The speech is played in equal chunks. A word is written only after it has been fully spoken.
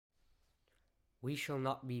We shall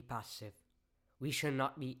not be passive. We shall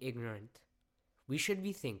not be ignorant. We should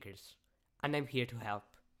be thinkers. And I'm here to help.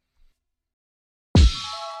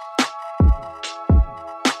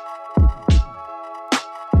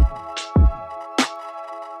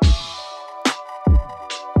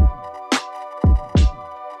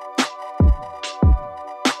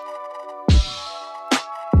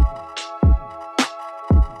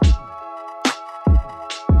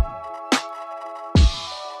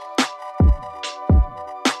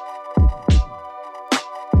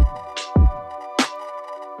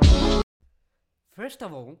 First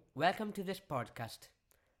of all, welcome to this podcast.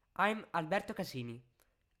 I'm Alberto Cassini,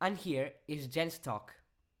 and here is Jen's Talk.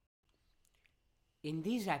 In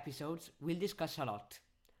these episodes, we'll discuss a lot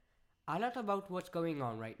about what's going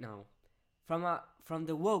on right now, from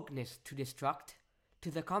the wokeness to destruct to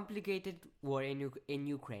the complicated war in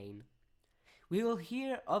Ukraine. We will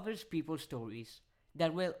hear other people's stories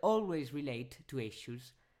that will always relate to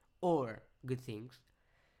issues or good things,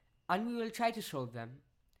 and we will try to solve them.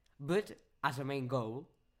 But as a main goal,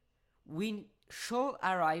 we shall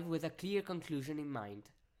arrive with a clear conclusion in mind,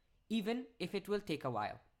 even if it will take a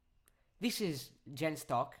while. This is Jen's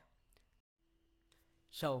Talk.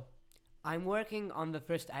 So, I'm working on the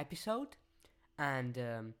first episode, and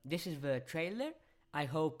this is the trailer. I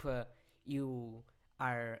hope you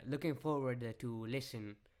are looking forward to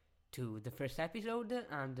listen to the first episode,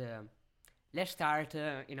 and let's start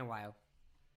in a while.